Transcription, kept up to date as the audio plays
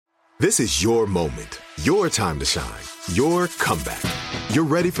This is your moment, your time to shine, your comeback. You're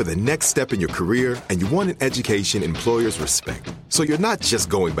ready for the next step in your career, and you want an education employers respect. So you're not just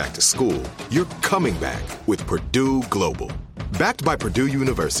going back to school, you're coming back with Purdue Global. Backed by Purdue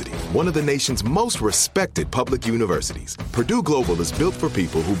University, one of the nation's most respected public universities, Purdue Global is built for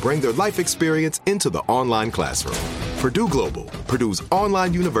people who bring their life experience into the online classroom. Purdue Global, Purdue's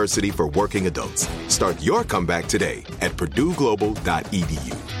online university for working adults. Start your comeback today at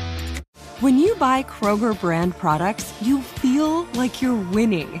purdueglobal.edu. When you buy Kroger brand products, you feel like you're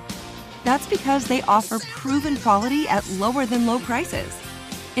winning. That's because they offer proven quality at lower than low prices.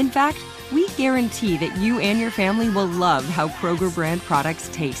 In fact, we guarantee that you and your family will love how Kroger brand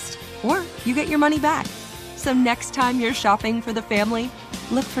products taste, or you get your money back. So next time you're shopping for the family,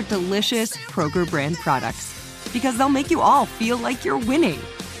 look for delicious Kroger brand products, because they'll make you all feel like you're winning.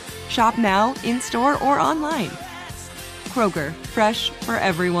 Shop now, in-store, or online. Kroger, fresh for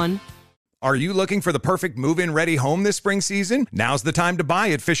everyone. Are you looking for the perfect move-in ready home this spring season? Now's the time to buy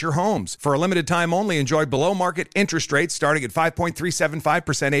at Fisher Homes. For a limited time only, enjoy below-market interest rates starting at 5.375%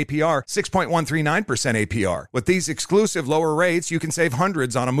 APR, 6.139% APR. With these exclusive lower rates, you can save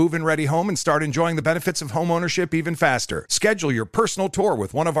hundreds on a move-in ready home and start enjoying the benefits of homeownership even faster. Schedule your personal tour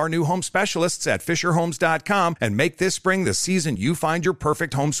with one of our new home specialists at FisherHomes.com and make this spring the season you find your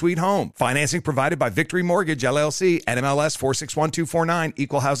perfect home sweet home. Financing provided by Victory Mortgage, LLC, NMLS 461249,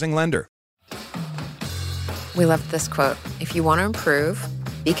 Equal Housing Lender. We love this quote. If you want to improve,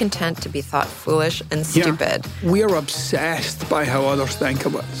 be content to be thought foolish and stupid. Yeah, we're obsessed by how others think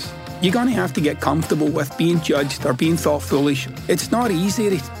of us. You're going to have to get comfortable with being judged or being thought foolish. It's not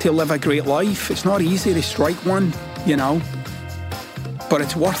easy to live a great life. It's not easy to strike one, but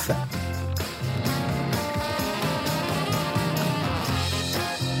it's worth it.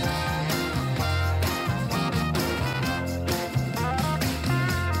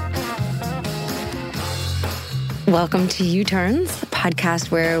 Welcome to U-Turns, the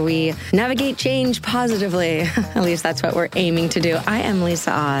podcast where we navigate change positively. At least that's what we're aiming to do. I am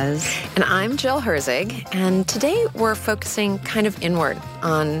Lisa Oz. And I'm Jill Herzig. And today we're focusing kind of inward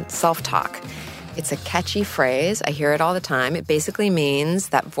on self-talk. It's a catchy phrase. I hear it all the time. It basically means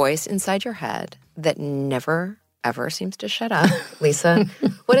that voice inside your head that never ever seems to shut up. Lisa,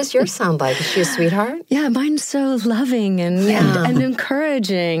 what does yours sound like? Is she a sweetheart? Yeah, mine's so loving and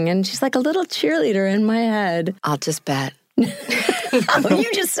encouraging. And she's like a little cheerleader in my head. I'll just bet. Oh,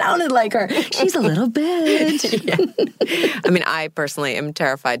 you just sounded like her. She's a little bitch. Yeah. I mean, I personally am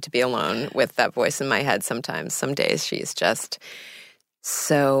terrified to be alone with that voice in my head sometimes. Some days she's just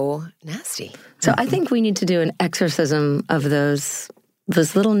so nasty. So I think we need to do an exorcism of those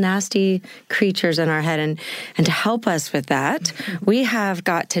little nasty creatures in our head. And to help us with that, we have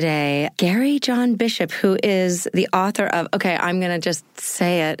got today Gary John Bishop, who is the author of, okay, I'm going to just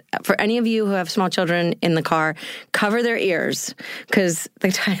say it. For any of you who have small children in the car, cover their ears, because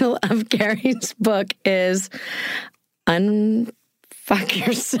the title of Gary's book is Unfuck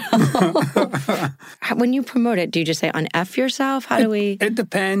Yourself. When you promote it, do you just say unf yourself? How do we? It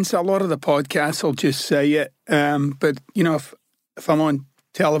depends. A lot of the podcasts will just say it. But, if I'm on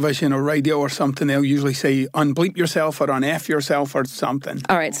television or radio or something, they'll usually say unbleep yourself or unf yourself or something.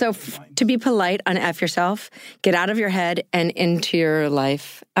 All right. So to be polite, unf yourself, get out of your head and into your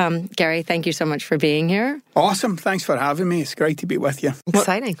life. Gary, thank you so much for being here. Awesome. Thanks for having me. It's great to be with you.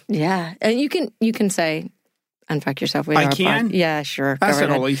 Exciting. Yeah. And you can say unfuck yourself. I can? Yeah, sure. That's a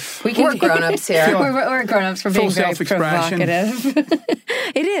relief. We're grown-ups here. We're grown-ups for being very provocative.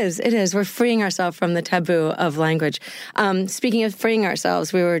 It is. We're freeing ourselves from the taboo of language. Speaking of freeing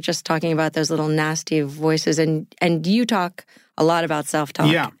ourselves, we were just talking about those little nasty voices, and you talk a lot about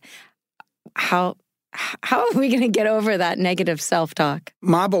self-talk. Yeah. How are we going to get over that negative self-talk?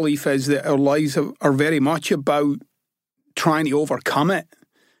 My belief is that our lives are very much about trying to overcome it.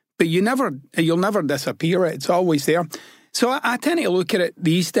 But you'll never disappear it. It's always there. So I tend to look at it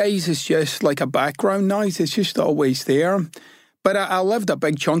these days as just like a background noise. It's just always there. But I lived a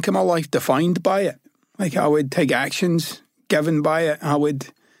big chunk of my life defined by it. Like I would take actions given by it.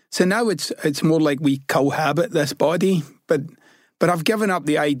 So now it's more like we cohabit this body. But I've given up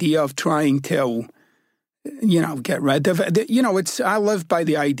the idea of trying to, get rid of it. I live by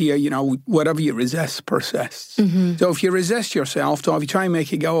the idea, whatever you resist persists. Mm-hmm. So if you resist yourself, so if you try and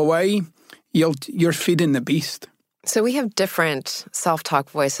make it go away, you're feeding the beast. So we have different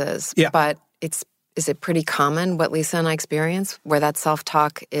self-talk voices, yeah. But is it pretty common what Lisa and I experience, where that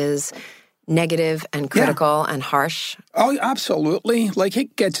self-talk is negative and critical and harsh? Oh, absolutely. Like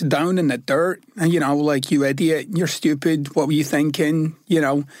it gets down in the dirt, and like, you idiot, you're stupid, what were you thinking,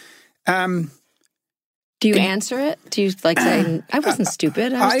 Do you answer it? Do you like say, I wasn't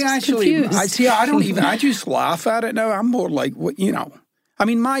stupid, I was just confused? I just laugh at it now. I'm more like, I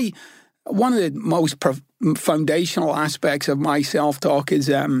mean, one of the most foundational aspects of my self-talk is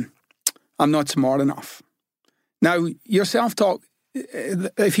I'm not smart enough. Now, your self-talk,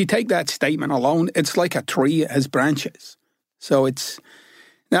 if you take that statement alone, it's like a tree, it has branches. So it's,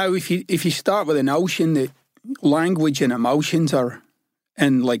 now if you start with a notion that language and emotions are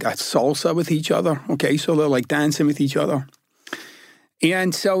in like a salsa with each other, okay, so they're like dancing with each other.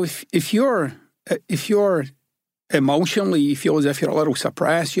 And so if you're emotionally, you feel as if you're a little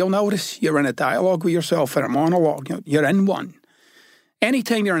suppressed, you'll notice you're in a dialogue with yourself, in a monologue, you're in one.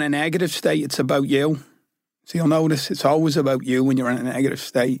 Anytime you're in a negative state, it's about you. So you'll notice it's always about you when you're in a negative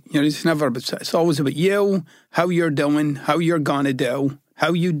state. It's always about you, how you're doing, how you're going to do,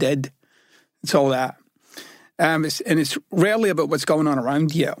 how you did. It's all that. And it's rarely about what's going on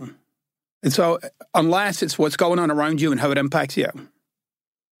around you. And so, unless it's what's going on around you and how it impacts you.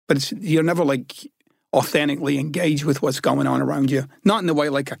 But you're never like authentically engaged with what's going on around you. Not in the way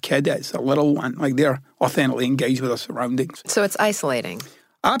like a kid is, a little one. Like they're authentically engaged with their surroundings. So it's isolating.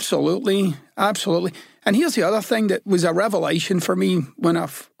 Absolutely. Absolutely. And here's the other thing that was a revelation for me when I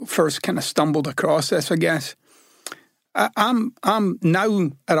first kind of stumbled across this, I guess. I'm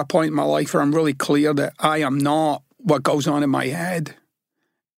now at a point in my life where I'm really clear that I am not what goes on in my head.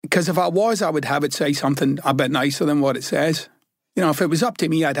 Because if I was, I would have it say something a bit nicer than what it says. You know, if it was up to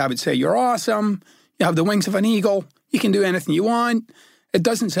me, I'd have it say, you're awesome, you have the wings of an eagle, you can do anything you want. It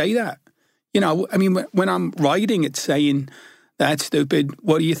doesn't say that. You know, I mean, when I'm writing, it's saying, that's stupid,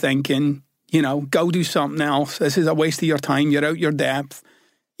 what are you thinking? You know, go do something else. This is a waste of your time, you're out your depth.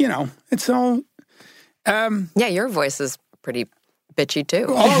 You know, it's all... yeah, your voice is pretty bitchy too.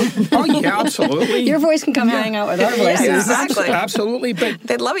 Oh yeah, absolutely. Your voice can come hang out with our voices. Yeah, exactly. Absolutely. But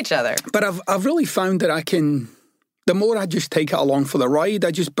they'd love each other. But I've really found that I can, the more I just take it along for the ride, I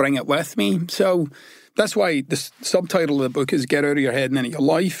just bring it with me. So that's why the subtitle of the book is Get Out of Your Head and Into Your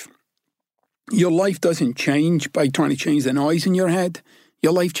Life. Your life doesn't change by trying to change the noise in your head.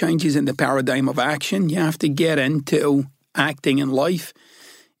 Your life changes in the paradigm of action. You have to get into acting in life.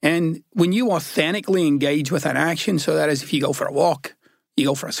 And when you authentically engage with an action, so that is if you go for a walk, you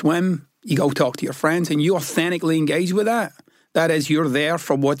go for a swim, you go talk to your friends, and you authentically engage with that, that is, you're there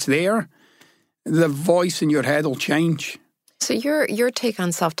for what's there, the voice in your head will change. So your take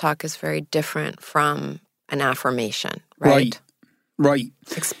on self-talk is very different from an affirmation, right? Right.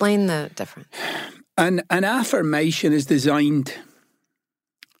 Explain the difference. An affirmation is designed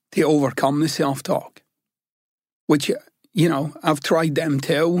to overcome the self-talk, which... You know, I've tried them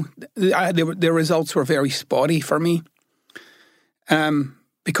too. The results were very spotty for me,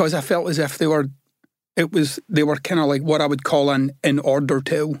 because I felt as if they were kind of like what I would call an in order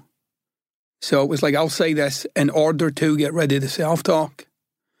to. So it was like, I'll say this in order to get rid of the self-talk,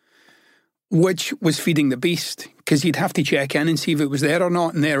 which was feeding the beast, because you'd have to check in and see if it was there or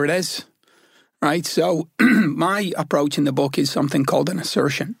not, and there it is, right? So my approach in the book is something called an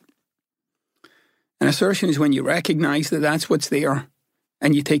assertion. An assertion is when you recognize that that's what's there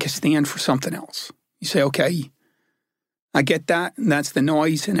and you take a stand for something else. You say, okay, I get that, and that's the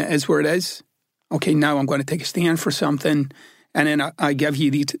noise, and it is where it is. Okay, now I'm going to take a stand for something, and then I give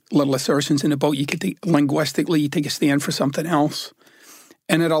you these little assertions in the book. You could linguistically, you take a stand for something else,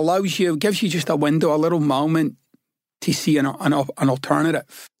 and it gives you just a window, a little moment to see an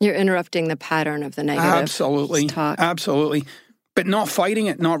alternative. You're interrupting the pattern of the negative talk. Absolutely. But not fighting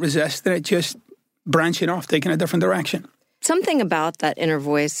it, not resisting it, just branching off, taking a different direction. Something about that inner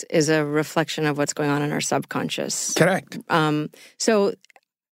voice is a reflection of what's going on in our subconscious. Correct. So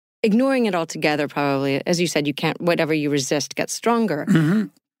ignoring it altogether, probably, as you said, you can't, whatever you resist gets stronger. Mm-hmm.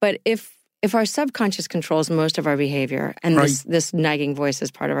 But if our subconscious controls most of our behavior, and this nagging voice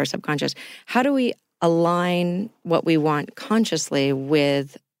is part of our subconscious, how do we align what we want consciously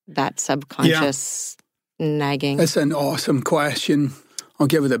with that subconscious nagging? That's an awesome question. I'll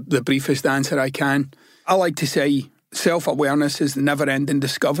give it the briefest answer I can. I like to say self-awareness is the never-ending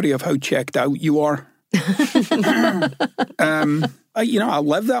discovery of how checked out you are. I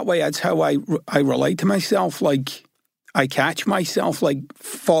live that way. That's how I relate to myself. Like, I catch myself, like,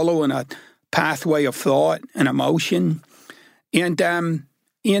 following a pathway of thought and emotion. And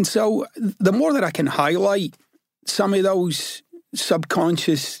so the more that I can highlight some of those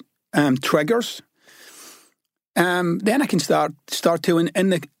subconscious triggers, then I can start to, in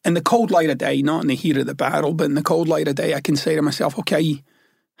the cold light of day, not in the heat of the battle, but in the cold light of day, I can say to myself, okay,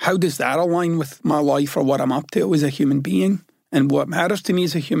 how does that align with my life or what I'm up to as a human being and what matters to me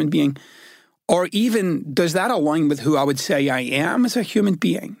as a human being? Or even, does that align with who I would say I am as a human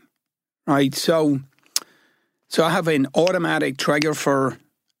being? Right? So So I have an automatic trigger for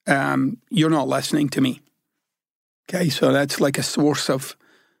you're not listening to me. Okay, so that's like a source of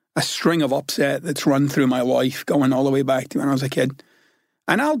a string of upset that's run through my life going all the way back to when I was a kid.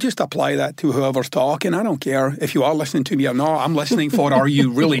 And I'll just apply that to whoever's talking. I don't care if you are listening to me or not. I'm listening for, are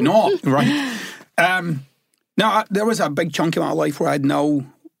you really not? Right? Now, there was a big chunk of my life where I had no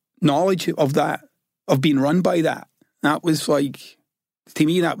knowledge of that, of being run by that. That was like, to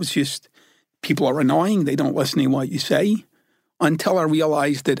me, that was just, people are annoying. They don't listen to what you say. Until I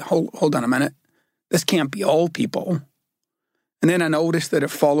realized that, hold on a minute, this can't be all people. And then I noticed that it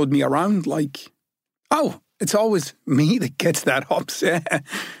followed me around like, oh, it's always me that gets that upset.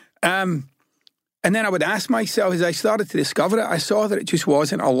 And then I would ask myself, as I started to discover it, I saw that it just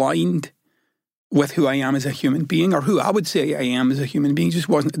wasn't aligned with who I am as a human being, or who I would say I am as a human being. It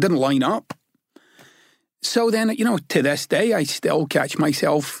didn't line up. So then, to this day, I still catch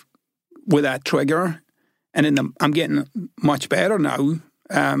myself with that trigger. And I'm getting much better now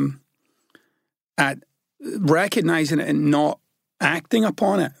at recognizing it and not acting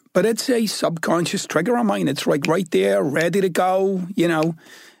upon it. But it's a subconscious trigger of mine. It's like right there, ready to go,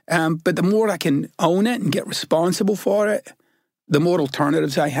 But the more I can own it and get responsible for it, the more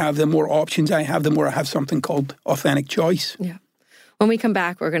alternatives I have, the more options I have, the more I have something called authentic choice. Yeah. When we come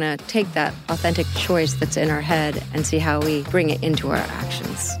back, we're going to take that authentic choice that's in our head and see how we bring it into our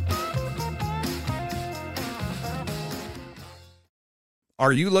actions.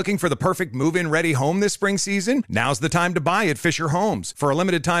 Are you looking for the perfect move-in ready home this spring season? Now's the time to buy at Fisher Homes. For a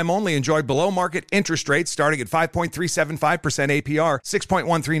limited time only, enjoy below-market interest rates starting at 5.375% APR,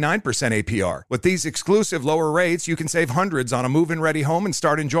 6.139% APR. With these exclusive lower rates, you can save hundreds on a move-in ready home and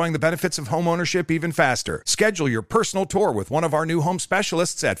start enjoying the benefits of homeownership even faster. Schedule your personal tour with one of our new home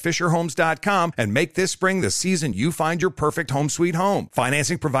specialists at FisherHomes.com and make this spring the season you find your perfect home sweet home.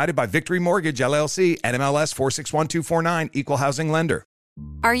 Financing provided by Victory Mortgage, LLC, NMLS 461249, Equal Housing Lender.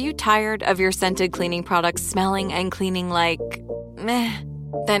 Are you tired of your scented cleaning products smelling and cleaning like meh?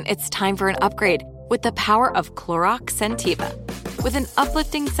 Then it's time for an upgrade with the power of Clorox Scentiva. With an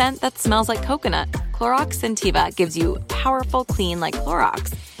uplifting scent that smells like coconut, Clorox Scentiva gives you powerful clean like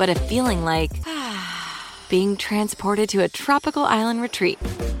Clorox, but a feeling like being transported to a tropical island retreat.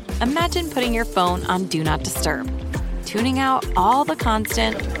 Imagine putting your phone on Do Not Disturb, tuning out all the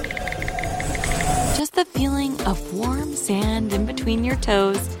constant, just the feeling of warm sand in between your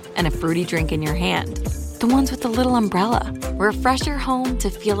toes and a fruity drink in your hand. The ones with the little umbrella. Refresh your home to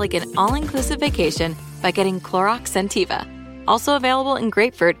feel like an all-inclusive vacation by getting Clorox Scentiva. Also available in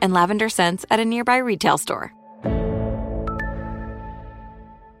grapefruit and lavender scents at a nearby retail store.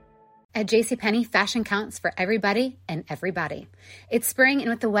 At JCPenney, fashion counts for everybody and everybody. It's spring, and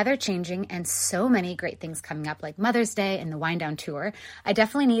with the weather changing and so many great things coming up like Mother's Day and the Wind Down Tour, I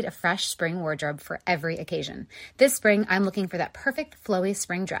definitely need a fresh spring wardrobe for every occasion. This spring, I'm looking for that perfect flowy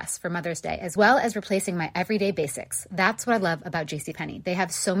spring dress for Mother's Day, as well as replacing my everyday basics. That's what I love about JCPenney. They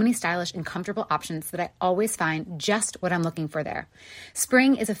have so many stylish and comfortable options that I always find just what I'm looking for there.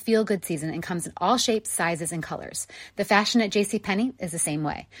 Spring is a feel-good season and comes in all shapes, sizes, and colors. The fashion at JCPenney is the same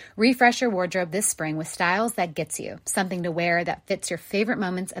way. Refresh your wardrobe this spring with styles that gets you, something to wear that fits your favorite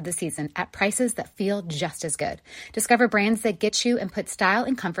moments of the season at prices that feel just as good. Discover brands that get you and put style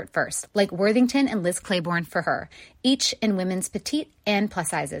and comfort first, like Worthington and Liz Claiborne for her, each in women's petite and plus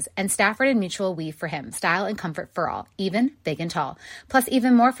sizes, and Stafford and Mutual Weave for him, style and comfort for all, even big and tall. Plus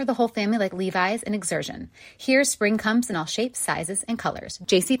even more for the whole family like Levi's and Exertion. Here, spring comes in all shapes, sizes, and colors.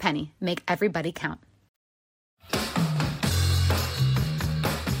 JCPenney, make everybody count.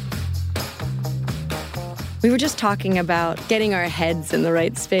 We were just talking about getting our heads in the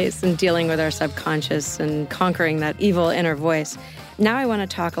right space and dealing with our subconscious and conquering that evil inner voice. Now I want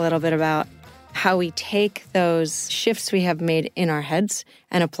to talk a little bit about how we take those shifts we have made in our heads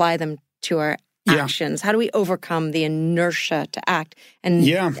and apply them to our actions. How do we overcome the inertia to act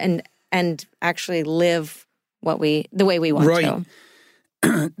and actually live the way we want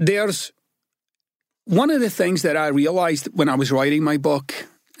to? There's one of the things that I realized when I was writing my book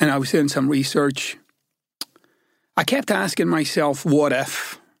and I was doing some research. I kept asking myself, what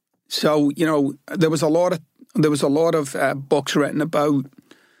if? So, there was a lot of books written about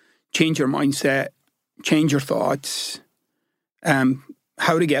change your mindset, change your thoughts,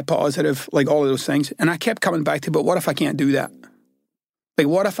 how to get positive, like all of those things. And I kept coming back to, but what if I can't do that? Like,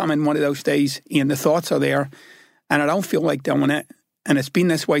 what if I'm in one of those days and the thoughts are there and I don't feel like doing it and it's been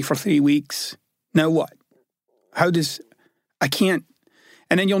this way for 3 weeks? Now what? I can't.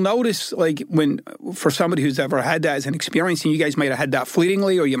 And then you'll notice, like, for somebody who's ever had that as an experience, and you guys might have had that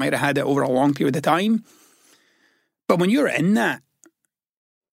fleetingly or you might have had it over a long period of time. But when you're in that,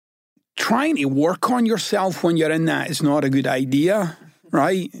 trying to work on yourself when you're in that is not a good idea,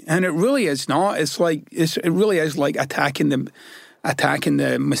 right? And it really is not. It really is like attacking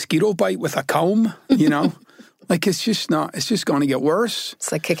the mosquito bite with a comb, you know? Like, it's just going to get worse.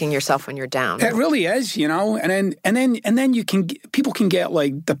 It's like kicking yourself when you're down. It really is, you know? And then people can get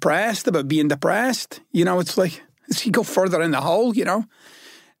like depressed about being depressed. You know, it's like, you go further in the hole, you know?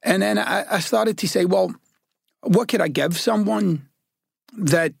 And then I started to say, well, what could I give someone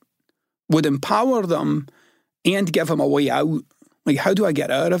that would empower them and give them a way out? Like, how do I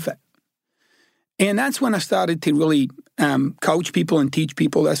get out of it? And that's when I started to really coach people and teach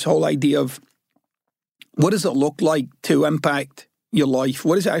people this whole idea of, what does it look like to impact your life?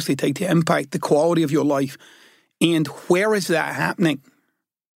 What does it actually take to impact the quality of your life? And where is that happening?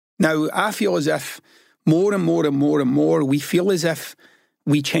 Now, I feel as if more and more and more and more, we feel as if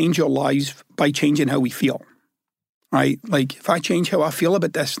we change our lives by changing how we feel, right? Like, if I change how I feel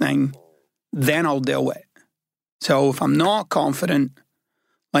about this thing, then I'll do it. So if I'm not confident,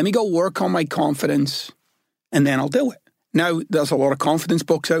 let me go work on my confidence, and then I'll do it. Now, there's a lot of confidence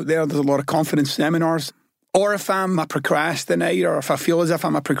books out there. There's a lot of confidence seminars. Or if I'm a procrastinator, or if I feel as if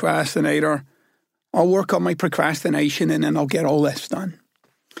I'm a procrastinator, I'll work on my procrastination and then I'll get all this done.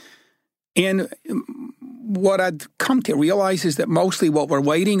 And what I'd come to realize is that mostly what we're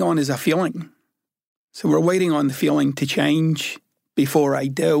waiting on is a feeling. So we're waiting on the feeling to change before I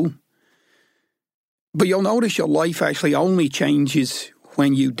do. But you'll notice your life actually only changes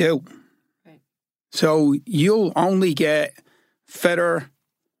when you do. Right. So you'll only get fitter,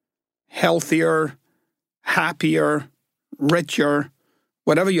 healthier, happier, richer,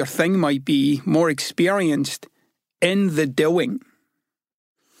 whatever your thing might be, more experienced in the doing.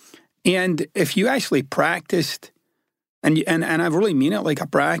 And if you actually practiced, and I really mean it like a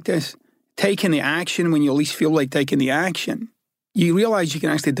practice, taking the action when you least feel like taking the action, you realize you can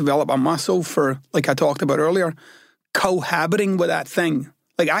actually develop a muscle for, like I talked about earlier, cohabiting with that thing.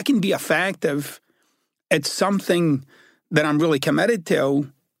 Like, I can be effective at something that I'm really committed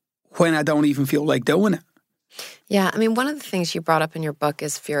to when I don't even feel like doing it. Yeah, I mean, one of the things you brought up in your book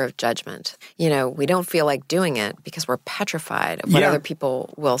is fear of judgment. You know, we don't feel like doing it because we're petrified of what other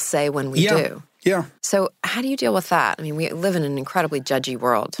people will say when we do. Yeah. So how do you deal with that? I mean, we live in an incredibly judgy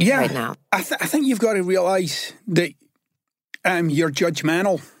world right now. I think you've got to realize that you're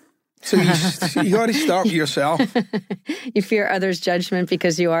judgmental. So you got to start with yourself. You fear others' judgment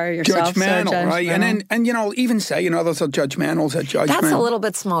because you are yourself judgmental, so judgmental. Right? And you know, even saying others are judgmental is judgment. That's a little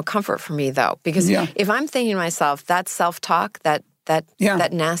bit small comfort for me, though, because if I'm thinking to myself, that self-talk, that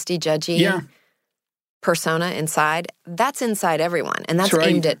nasty, judgy persona inside, that's inside everyone, and that's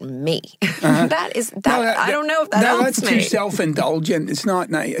aimed at me. I don't know if that helps that's me. too self-indulgent. It's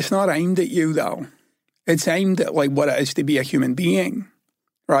not aimed at you, though. It's aimed at like what it is to be a human being.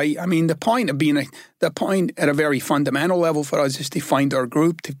 Right? I mean, the point at a very fundamental level for us is to find our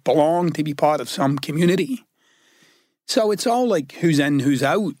group, to belong, to be part of some community. So it's all like who's in, who's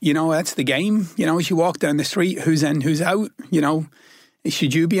out. You know, that's the game. You know, as you walk down the street, who's in, who's out. You know,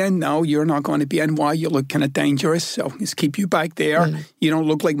 should you be in? No, you're not going to be in. Why? You look kind of dangerous, so just keep you back there. You don't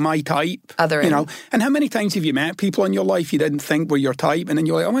look like my type. You know, and how many times have you met people in your life you didn't think were your type, and then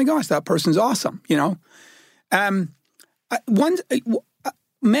you're like, oh my gosh, that person's awesome. You know,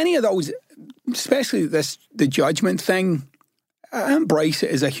 many of those, especially the judgment thing, I embrace it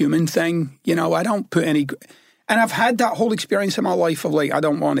as a human thing. You know, I don't put any... And I've had that whole experience in my life of like, I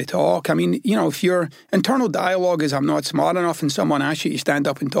don't want to talk. I mean, you know, if your internal dialogue is I'm not smart enough and someone asks you to stand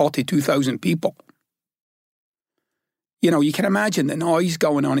up and talk to 2,000 people, you know, you can imagine the noise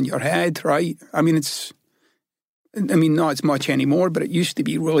going on in your head, right? I mean, not as much anymore, but it used to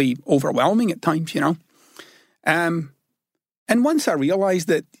be really overwhelming at times, you know. And once I realized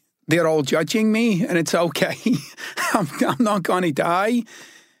that they're all judging me and it's okay, I'm not going to die,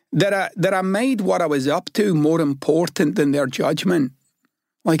 that I made what I was up to more important than their judgment.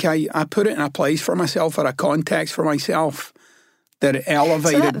 Like I put it in a place for myself or a context for myself that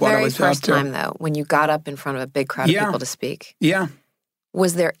elevated what I was up to. So that very first time, though, when you got up in front of a big crowd of people to speak,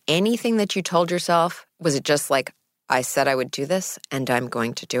 was there anything that you told yourself? Was it just like, I said I would do this and I'm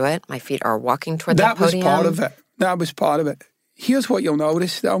going to do it? My feet are walking toward that podium? That was part of it. That was part of it. Here's what you'll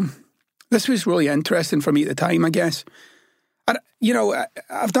notice, though. This was really interesting for me at the time, I guess.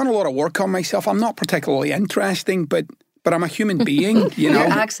 I've done a lot of work on myself. I'm not particularly interesting, but I'm a human being, you know.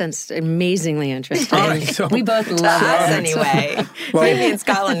 Your accent's amazingly interesting. Right, so, we both love it. Anyway. Well, maybe in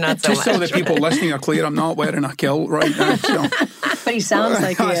Scotland, not so much. Just so that people listening are clear, I'm not wearing a kilt right now. So. But he sounds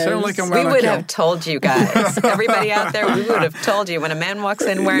like he is. I sound like I'm we wearing a would kilt. have told you guys. Everybody out there, we would have told you. When a man walks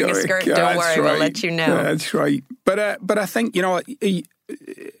in wearing a skirt, don't worry, we'll let you know. That's right. But I think, you know,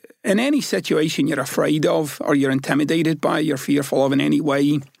 in any situation you're afraid of or you're intimidated by, you're fearful of in any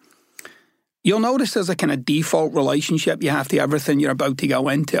way, you'll notice there's a kind of default relationship you have to everything you're about to go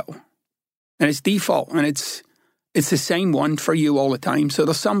into. And it's default, and it's the same one for you all the time. So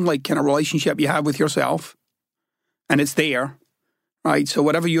there's some like kind of relationship you have with yourself, and it's there, right? So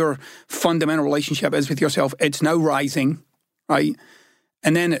whatever your fundamental relationship is with yourself, it's now rising, right?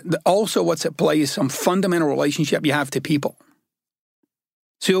 And then also what's at play is some fundamental relationship you have to people.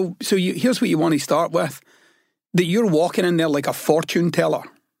 So here's what you want to start with, that you're walking in there like a fortune teller.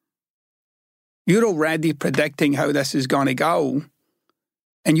 You're already predicting how this is going to go,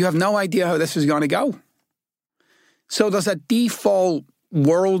 and you have no idea how this is going to go. So there's a default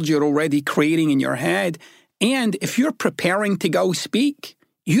world you're already creating in your head, and if you're preparing to go speak,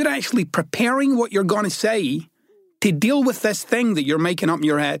 you're actually preparing what you're going to say to deal with this thing that you're making up in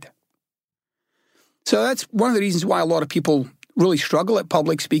your head. So that's one of the reasons why a lot of people really struggle at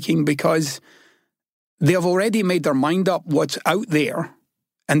public speaking, because they've already made their mind up what's out there,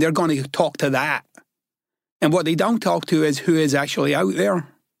 and they're going to talk to that. And what they don't talk to is who is actually out there.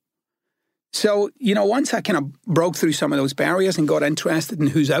 So, once I kind of broke through some of those barriers and got interested in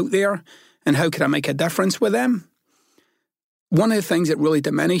who's out there and how could I make a difference with them, one of the things that really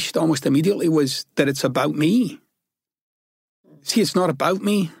diminished almost immediately was that it's about me. See, it's not about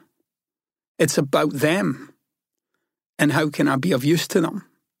me. It's about them. And how can I be of use to them?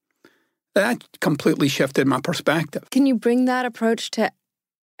 That completely shifted my perspective. Can you bring that approach to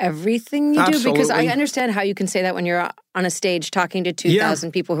everything you do? Because I understand how you can say that when you're on a stage talking to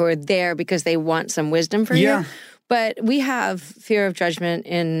 2,000 people who are there because they want some wisdom from you. But we have fear of judgment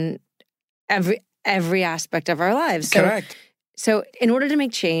in every aspect of our lives. Correct. So in order to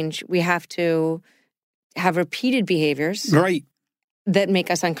make change, we have to have repeated behaviors that make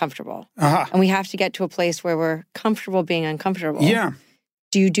us uncomfortable. And we have to get to a place where we're comfortable being uncomfortable. Yeah.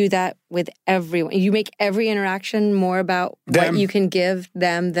 Do you do that with everyone? You make every interaction more about what you can give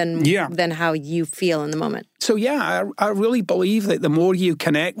them than how you feel in the moment. So I really believe that the more you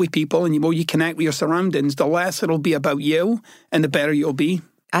connect with people and the more you connect with your surroundings, the less it'll be about you and the better you'll be.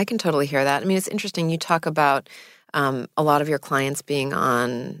 I can totally hear that. I mean, it's interesting. You talk about a lot of your clients being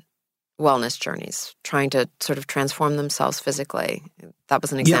on wellness journeys, trying to sort of transform themselves physically. That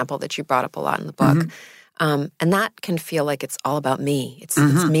was an example that you brought up a lot in the book. And that can feel like it's all about me. It's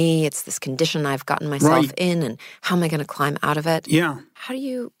me. It's this condition I've gotten myself in, and how am I going to climb out of it? Yeah. How do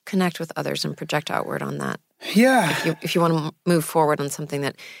you connect with others and project outward on that? Yeah. If you want to move forward on something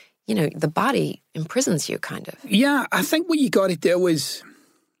that, the body imprisons you kind of. Yeah, I think what you got to do is,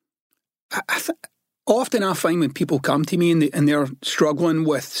 often I find when people come to me and they're struggling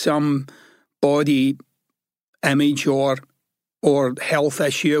with some body image or health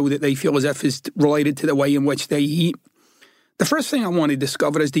issue that they feel as if is related to the way in which they eat, the first thing I want to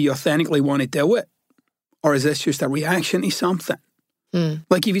discover is, do you authentically want to do it? Or is this just a reaction to something?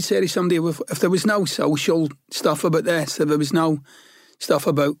 Like if you say to somebody, if there was no social stuff about this, if there was no stuff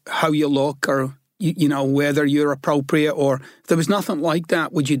about how you look or, whether you're appropriate, or if there was nothing like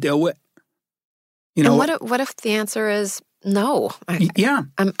that, would you do it? And what if the answer is no?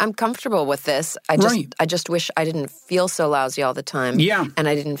 I'm comfortable with this. I just wish I didn't feel so lousy all the time. Yeah, and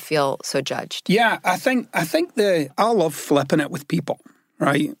I didn't feel so judged. Yeah, I think I love flipping it with people.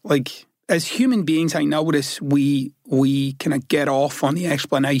 Right, like as human beings, I notice we kind of get off on the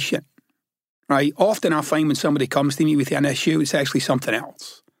explanation. Right, often I find when somebody comes to me with an issue, it's actually something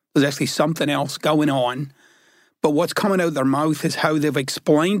else. There's actually something else going on, but what's coming out of their mouth is how they've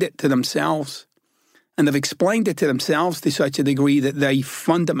explained it to themselves. And they've explained it to themselves to such a degree that they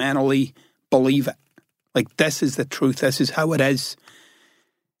fundamentally believe it. Like, this is the truth. This is how it is.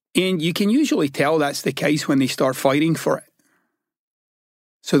 And you can usually tell that's the case when they start fighting for it.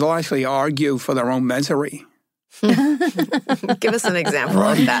 So they'll actually argue for their own misery. Give us an example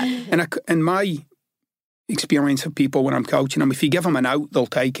of that. And in my experience of people when I'm coaching them, if you give them an out, they'll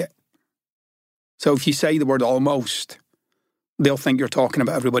take it. So if you say the word almost, they'll think you're talking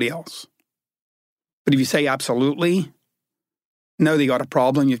about everybody else. But if you say absolutely, now they got a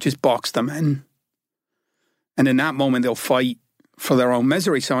problem, you've just boxed them in. And in that moment, they'll fight for their own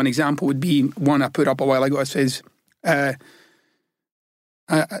misery. So an example would be one I put up a while ago. It says, I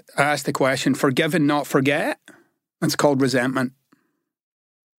asked the question, forgive and not forget. It's called resentment.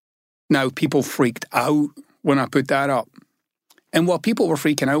 Now, people freaked out when I put that up. And what people were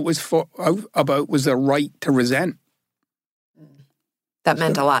freaking out about was their right to resent. That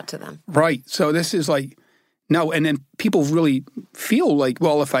meant a lot to them. Right. So this is like, no, and then people really feel like,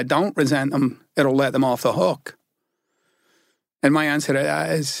 well, if I don't resent them, it'll let them off the hook. And my answer to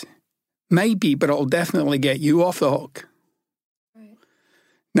that is, maybe, but it'll definitely get you off the hook. Right.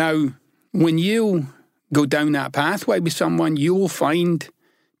 Now, when you go down that pathway with someone, you will find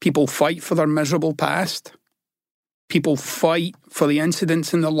people fight for their miserable past. People fight for the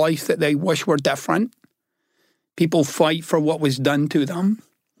incidents in their life that they wish were different. People fight for what was done to them.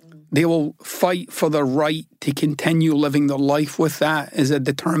 They will fight for the right to continue living their life with that as a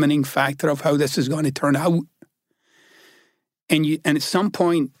determining factor of how this is going to turn out. And at some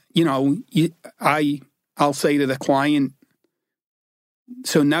point, I'll say to the client,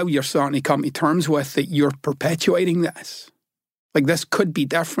 so now you're starting to come to terms with that you're perpetuating this. Like, this could be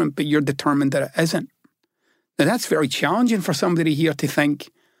different, but you're determined that it isn't. Now, that's very challenging for somebody here to think,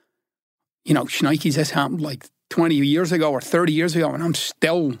 shnikes, this happened like 20 years ago or 30 years ago, and I'm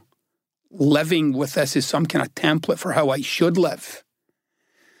still living with this as some kind of template for how I should live.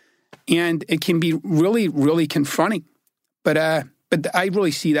 And it can be really, really confronting. But I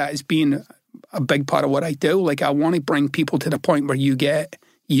really see that as being a big part of what I do. Like, I want to bring people to the point where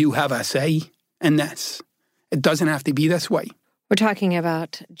you have a say in this. It doesn't have to be this way. We're talking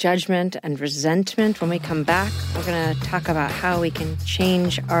about judgment and resentment. When we come back, we're going to talk about how we can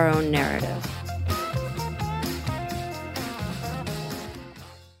change our own narrative.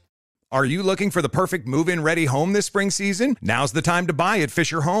 Are you looking for the perfect move-in ready home this spring season? Now's the time to buy at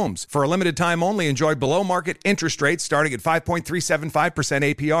Fisher Homes. For a limited time only, enjoy below-market interest rates starting at 5.375%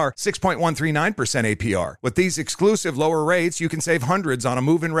 APR, 6.139% APR. With these exclusive lower rates, you can save hundreds on a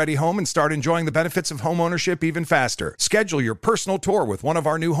move-in ready home and start enjoying the benefits of homeownership even faster. Schedule your personal tour with one of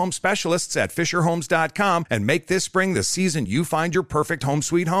our new home specialists at FisherHomes.com and make this spring the season you find your perfect home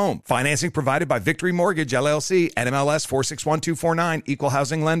sweet home. Financing provided by Victory Mortgage, LLC, NMLS 461249, Equal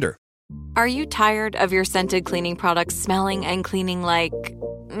Housing Lender. Are you tired of your scented cleaning products smelling and cleaning like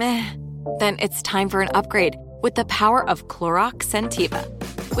meh? Then it's time for an upgrade with the power of Clorox Scentiva.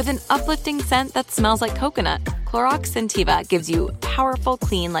 With an uplifting scent that smells like coconut, Clorox Scentiva gives you powerful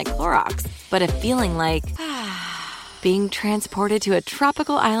clean like Clorox, but a feeling like being transported to a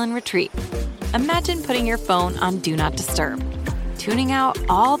tropical island retreat. Imagine putting your phone on Do Not Disturb, tuning out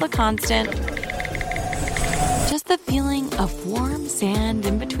all the constant, just the feeling of warm sand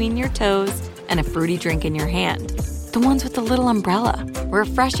in between your toes and a fruity drink in your hand. The ones with the little umbrella.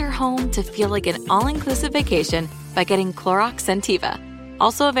 Refresh your home to feel like an all-inclusive vacation by getting Clorox Scentiva.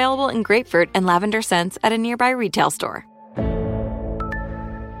 Also available in grapefruit and lavender scents at a nearby retail store.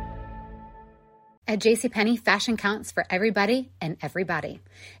 At JCPenney, fashion counts for everybody and everybody.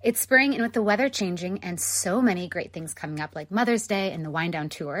 It's spring, and with the weather changing and so many great things coming up like Mother's Day and the Wind Down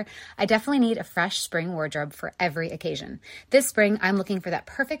Tour, I definitely need a fresh spring wardrobe for every occasion. This spring, I'm looking for that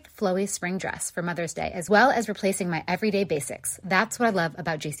perfect flowy spring dress for Mother's Day, as well as replacing my everyday basics. That's what I love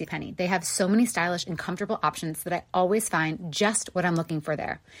about JCPenney. They have so many stylish and comfortable options that I always find just what I'm looking for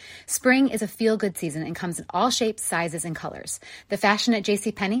there. Spring is a feel-good season and comes in all shapes, sizes, and colors. The fashion at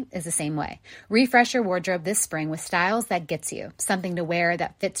JCPenney is the same way. Refresh your wardrobe this spring with styles that gets you, something to wear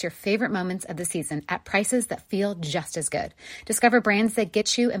that fits your favorite moments of the season at prices that feel just as good. Discover brands that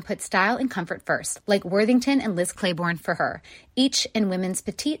get you and put style and comfort first, like Worthington and Liz Claiborne for her, each in women's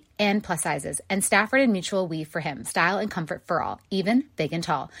petite and plus sizes, and Stafford and Mutual Weave for him, style and comfort for all, even big and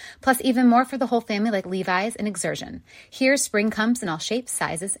tall. Plus even more for the whole family like Levi's and Exertion. Here, spring comes in all shapes,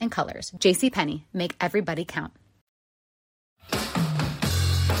 sizes, and colors. JCPenney, make everybody count.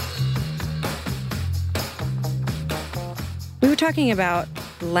 We were talking about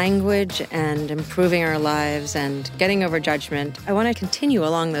language and improving our lives and getting over judgment. I want to continue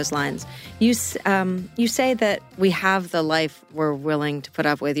along those lines. You say that we have the life we're willing to put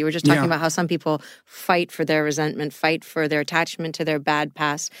up with. You were just talking about how some people fight for their resentment, fight for their attachment to their bad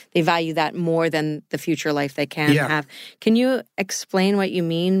past. They value that more than the future life they can have. Can you explain what you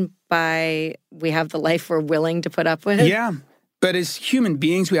mean by we have the life we're willing to put up with? Yeah, but as human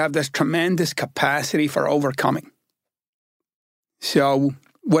beings, we have this tremendous capacity for overcoming. So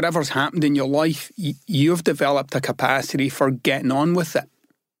whatever's happened in your life, you've developed a capacity for getting on with it,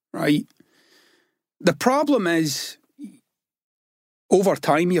 right? The problem is, over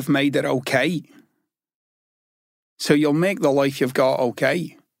time, you've made it okay. So you'll make the life you've got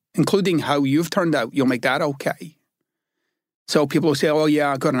okay, including how you've turned out. You'll make that okay. So people will say, oh,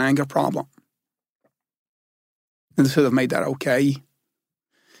 yeah, I've got an anger problem. And so they've made that okay.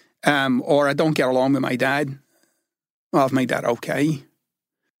 Or I don't get along with my dad. Well, I've made that okay.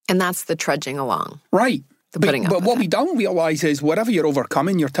 And that's the trudging along. Right. But what we don't realise is whatever you're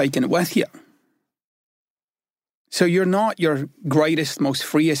overcoming, you're taking it with you. So you're not your greatest, most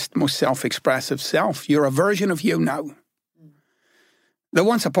freest, most self-expressive self. You're a version of you now. Now,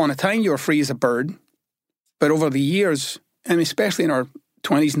 once upon a time, you were free as a bird. But over the years, and especially in our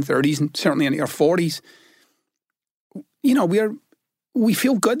 20s and 30s, and certainly in our 40s, we're we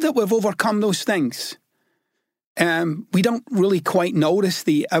feel good that we've overcome those things. We don't really quite notice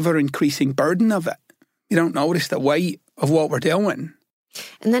the ever-increasing burden of it. We don't notice the weight of what we're doing.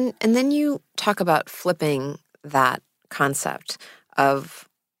 And then you talk about flipping that concept of,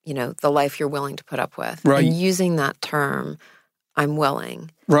 the life you're willing to put up with. Right. And using that term, I'm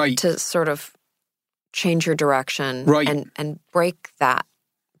willing. Right. To sort of change your direction. Right. And break that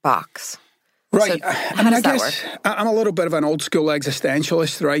box. Right. So how does that work? I'm a little bit of an old school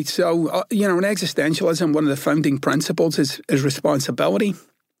existentialist, right? So, in existentialism, one of the founding principles is responsibility.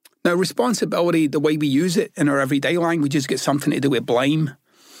 Now, responsibility, the way we use it in our everyday language, is get something to do with blame.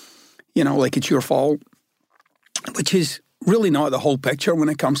 Like it's your fault, which is really not the whole picture when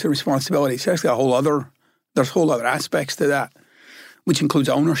it comes to responsibility. It's actually there's whole other aspects to that, which includes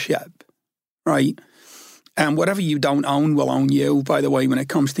ownership, right? And whatever you don't own will own you, by the way, when it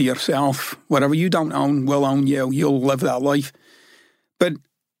comes to yourself. Whatever you don't own will own you. You'll live that life. But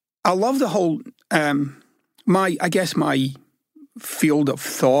I love the whole, my field of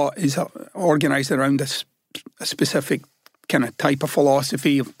thought is organized around a specific kind of type of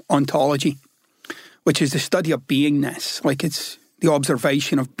philosophy of ontology, which is the study of beingness. Like it's the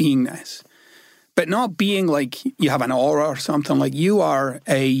observation of beingness. But not being like you have an aura or something. Like you are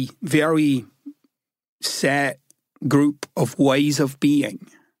a very set group of ways of being.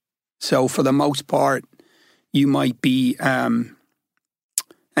 So for the most part, you might be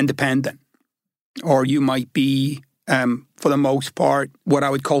independent, or you might be, for the most part, what I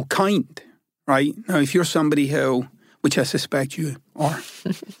would call kind, right? Now, if you're somebody who, which I suspect you are,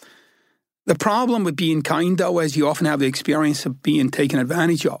 the problem with being kind, though, is you often have the experience of being taken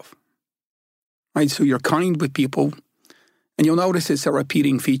advantage of, right? So you're kind with people, and you'll notice it's a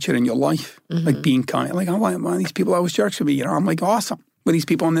repeating feature in your life, like being kind. Like, why these people always jerks with me? I'm like, awesome with these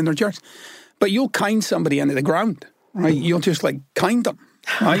people, and then they're jerks. But you'll kind somebody into the ground, right? You'll just like kind them,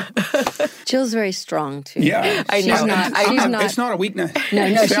 right? Jill's very strong too. Yeah, I know. It's not a weakness. No,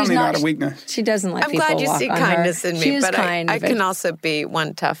 it's she's certainly not a weakness. She doesn't let I'm people glad you walk see on kindness her. in me, She is but kind, I can also be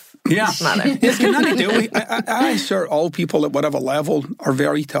one tough mother. It's got nothing to do with. I assert all people at whatever level are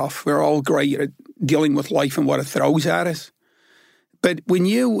very tough. We're all great at dealing with life and what it throws at us. But when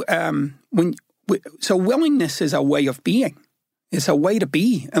you, so willingness is a way of being. It's a way to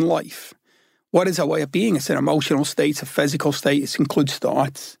be in life. What is a way of being? It's an emotional state, it's a physical state, it includes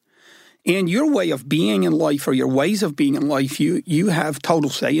thoughts. And your way of being in life, or your ways of being in life, you have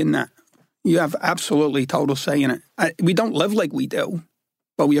total say in that. You have absolutely total say in it. We don't live like we do,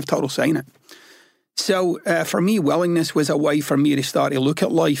 but we have total say in it. So for me, willingness was a way for me to start to look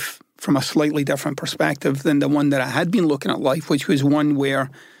at life from a slightly different perspective than the one that I had been looking at life, which was one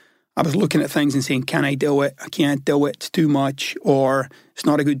where I was looking at things and saying, can I do it? I can't do it. It's too much, or it's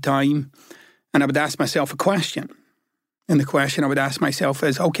not a good time. And I would ask myself a question. And the question I would ask myself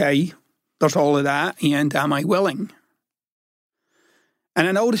is, okay, there's all of that, and am I willing? And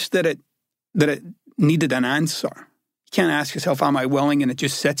I noticed that it needed an answer. You can't ask yourself, am I willing? And it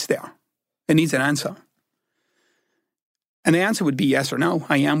just sits there. It needs an answer. And the answer would be yes or no.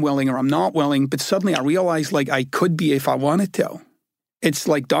 I am willing or I'm not willing. But suddenly I realized like I could be if I wanted to. It's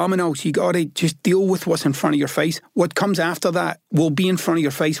like dominoes. You got to just deal with what's in front of your face. What comes after that will be in front of your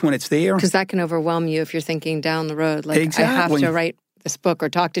face when it's there. Because that can overwhelm you if you're thinking down the road. Like, exactly. I have to write this book or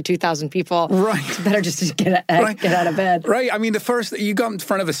talk to 2,000 people. Right. It's better just to get out of bed. Right. I mean, the first, you got in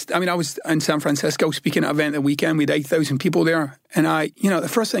front of us, I mean, I was in San Francisco speaking at an event the weekend. We had 8,000 people there. And the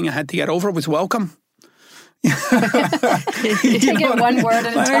first thing I had to get over was welcome. Take it one word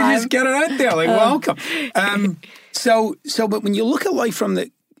at a time. Just get it out there, like welcome. But when you look at life from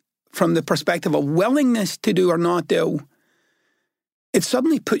the perspective of willingness to do or not do, it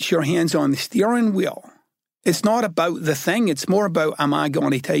suddenly puts your hands on the steering wheel. It's not about the thing. It's more about, am I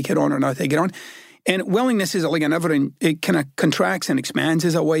going to take it on or not take it on? And willingness is like it kind of contracts and expands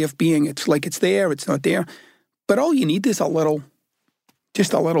as a way of being. It's like it's there, it's not there. But all you need is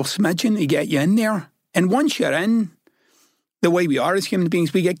just a little smidgen to get you in there. And once you're in, the way we are as human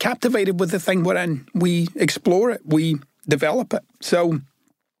beings, we get captivated with the thing we're in. We explore it. We develop it. So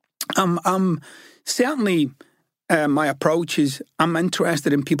certainly my approach is I'm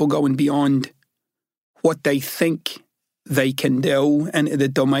interested in people going beyond what they think they can do and the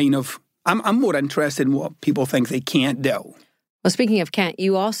domain of... I'm more interested in what people think they can't do. Well, speaking of can't,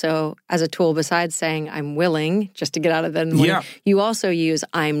 you also, as a tool, besides saying I'm willing, just to get out of the morning, you also use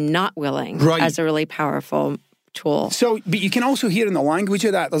I'm not willing as a really powerful tool. So, but you can also hear in the language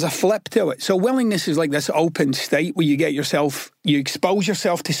of that, there's a flip to it. So willingness is like this open state where you expose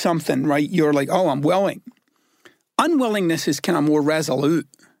yourself to something, right? You're like, oh, I'm willing. Unwillingness is kind of more resolute.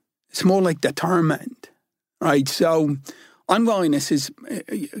 It's more like determined, right? So unwillingness is,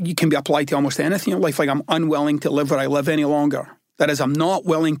 you can be applied to almost anything in life. Like, I'm unwilling to live where I live any longer. That is, I'm not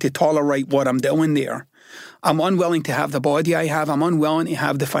willing to tolerate what I'm doing there. I'm unwilling to have the body I have. I'm unwilling to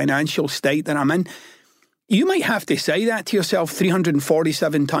have the financial state that I'm in. You might have to say that to yourself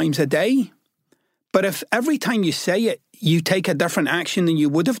 347 times a day. But if every time you say it, you take a different action than you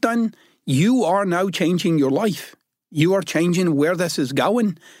would have done, you are now changing your life. You are changing where this is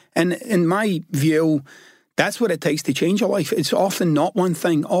going. And in my view, that's what it takes to change your life. It's often not one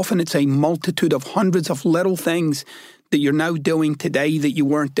thing. Often it's a multitude of hundreds of little things that you're now doing today that you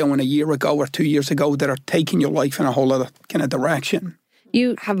weren't doing a year ago or 2 years ago that are taking your life in a whole other kind of direction.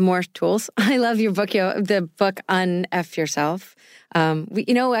 You have more tools. I love your book, the book on F Yourself. I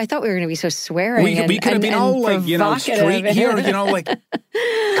thought we were going to be so swearing. We could have been all like, straight here, like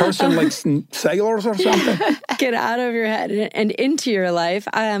cursing like sailors or something. Get out of your head and into your life.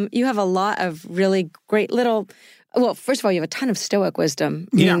 You have a lot of really great little, well, first of all, you have a ton of Stoic wisdom.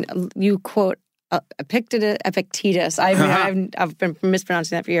 Yeah. You quote Epictetus. I've been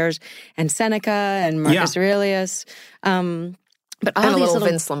mispronouncing that for years. And Seneca and Marcus Aurelius. But all and a little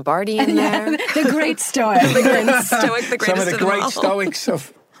Vince Lombardi in there. The great Stoic. The great Stoic, the greatest Some of the great Stoics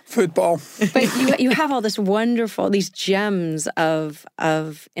of football. But you have all this wonderful, these gems of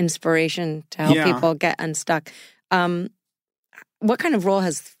inspiration to help people get unstuck. What kind of role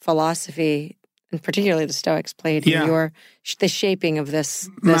has philosophy, and particularly the Stoics, played in the shaping of this?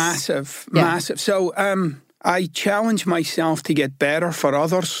 Massive. So I challenge myself to get better for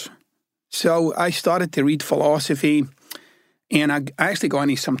others. So I started to read philosophy. And I actually got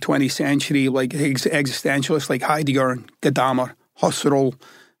into some 20th century like existentialists like Heidegger, Gadamer, Husserl,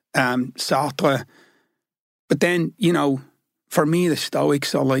 Sartre. But then, for me, the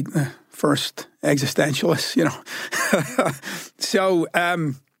Stoics are like the first existentialists, So,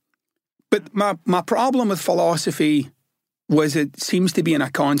 but my problem with philosophy was it seems to be in a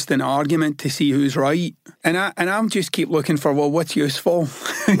constant argument to see who's right. And I'm just keep looking for, well, what's useful?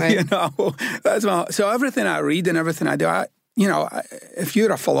 Right. So everything I read and everything I do, if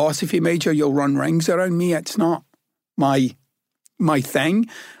you're a philosophy major, you'll run rings around me. It's not my thing.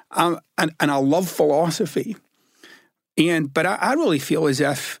 And I love philosophy. But I really feel as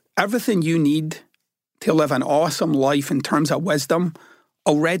if everything you need to live an awesome life in terms of wisdom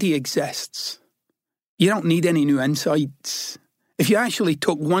already exists. You don't need any new insights. If you actually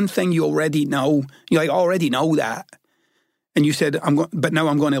took one thing you already know, you already know that, and you said, but now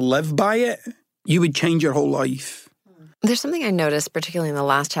I'm going to live by it, you would change your whole life. There's something I noticed, particularly in the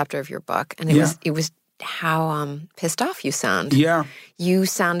last chapter of your book, and it was how pissed off you sound. Yeah. You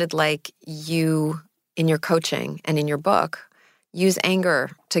sounded like you, in your coaching and in your book, use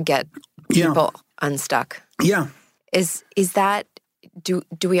anger to get people unstuck. Yeah. Is that, do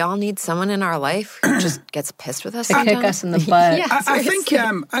we all need someone in our life who just gets pissed with us to sometimes? kick us in the butt? Yeah, I think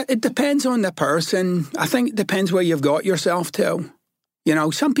it depends on the person. I think it depends where you've got yourself to.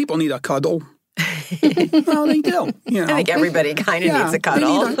 Some people need a cuddle. Well, they do. I think everybody kind of needs a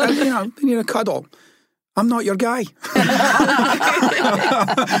cuddle. They need a cuddle. I'm not your guy.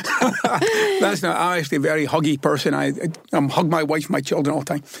 That's not. I'm actually a very huggy person. I hug my wife, my children all the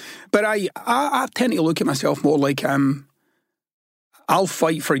time. But I tend to look at myself more like I'll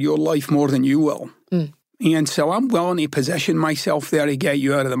fight for your life more than you will. Mm. And so I'm willing to position myself there to get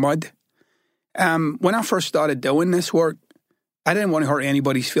you out of the mud. When I first started doing this work, I didn't want to hurt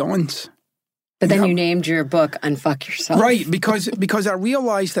anybody's feelings. But then you named your book Unfuck Yourself. Right, because I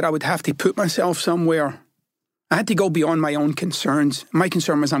realized that I would have to put myself somewhere. I had to go beyond my own concerns. My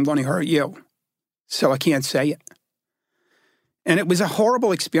concern was I'm going to hurt you, so I can't say it. And it was a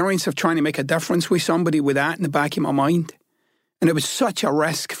horrible experience of trying to make a difference with somebody with that in the back of my mind. And it was such a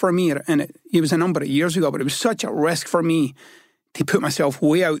risk for me, and it was a number of years ago, but it was such a risk for me to put myself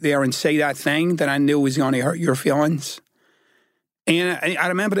way out there and say that thing that I knew was going to hurt your feelings. And I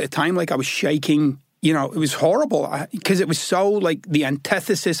remember at the time, I was shaking. It was horrible because it was so the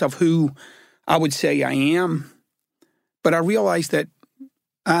antithesis of who I would say I am. But I realized that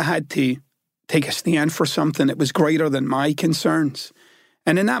I had to take a stand for something that was greater than my concerns.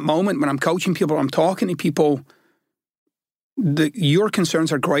 And in that moment, when I'm coaching people, I'm talking to people, your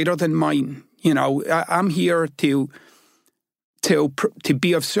concerns are greater than mine. I'm here to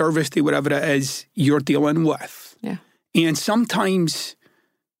be of service to whatever it is you're dealing with. Yeah. And sometimes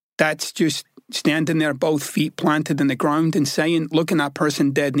that's just standing there, both feet planted in the ground and looking that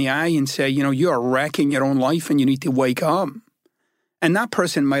person dead in the eye and say, you are wrecking your own life and you need to wake up. And that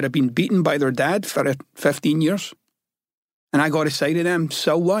person might have been beaten by their dad for 15 years. And I got to say to them,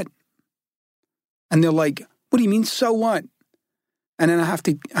 so what? And they're like, what do you mean, so what? And then I have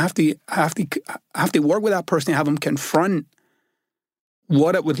to work with that person and have them confront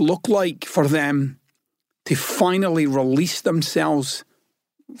what it would look like for them to finally release themselves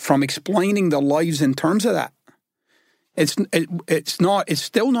from explaining their lives in terms of that. It's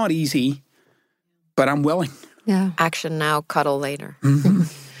still not easy, but I'm willing. Yeah. Action now, cuddle later. Mm-hmm.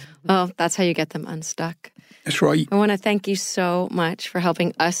 Well, that's how you get them unstuck. That's right. I want to thank you so much for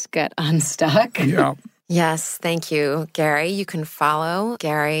helping us get unstuck. Yeah. Yes, thank you, Gary. You can follow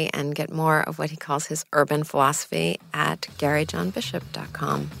Gary and get more of what he calls his urban philosophy at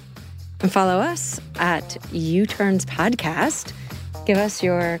GaryJohnBishop.com. And follow us at U-Turns Podcast. Give us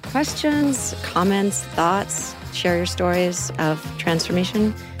your questions, comments, thoughts, share your stories of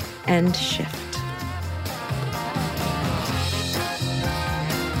transformation and shift.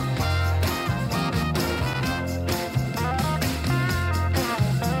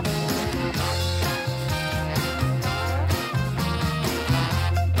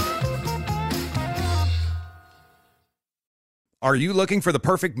 Are you looking for the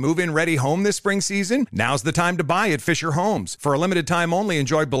perfect move-in ready home this spring season? Now's the time to buy at Fisher Homes. For a limited time only,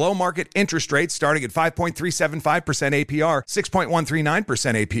 enjoy below-market interest rates starting at 5.375% APR,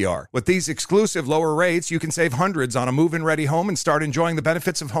 6.139% APR. With these exclusive lower rates, you can save hundreds on a move-in ready home and start enjoying the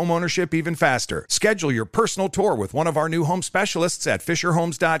benefits of homeownership even faster. Schedule your personal tour with one of our new home specialists at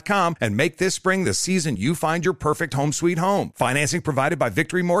FisherHomes.com and make this spring the season you find your perfect home sweet home. Financing provided by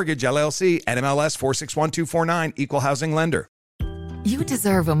Victory Mortgage, LLC, NMLS 461249, Equal Housing Lender. You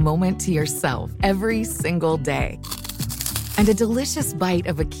deserve a moment to yourself every single day. And a delicious bite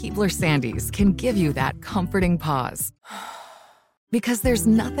of a Keebler Sandies can give you that comforting pause. Because there's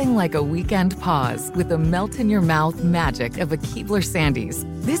nothing like a weekend pause with the melt-in-your-mouth magic of a Keebler Sandies.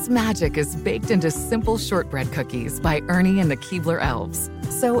 This magic is baked into simple shortbread cookies by Ernie and the Keebler Elves.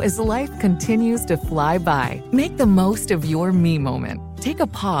 So as life continues to fly by, make the most of your me moment. Take a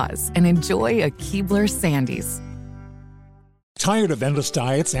pause and enjoy a Keebler Sandies. Tired of endless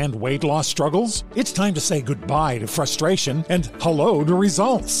diets and weight loss struggles? It's time to say goodbye to frustration and hello to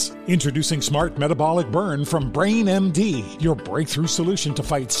results. Introducing Smart Metabolic Burn from Brain MD, your breakthrough solution to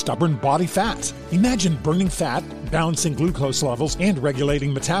fight stubborn body fat. Imagine burning fat, balancing glucose levels, and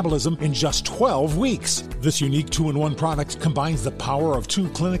regulating metabolism in just 12 weeks. This unique 2-in-1 product combines the power of 2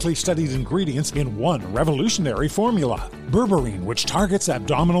 clinically studied ingredients in one revolutionary formula. Berberine, which targets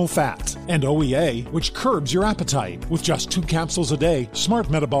abdominal fat, and OEA, which curbs your appetite. With just 2 capsules a day, Smart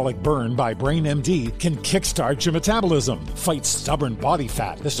Metabolic Burn by Brain MD can kickstart your metabolism, fight stubborn body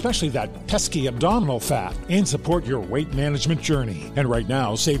fat, especially that pesky abdominal fat, and support your weight management journey. And right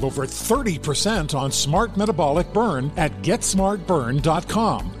now, save over 30% on Smart Metabolic Burn at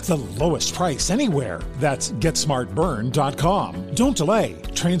GetSmartBurn.com. The lowest price anywhere. That's GetSmartBurn.com. Don't delay.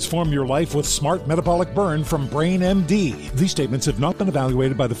 Transform your life with Smart Metabolic Burn from Brain MD. These statements have not been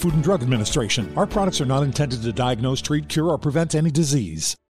evaluated by the Food and Drug Administration. Our products are not intended to diagnose, treat, cure, or prevent any disease.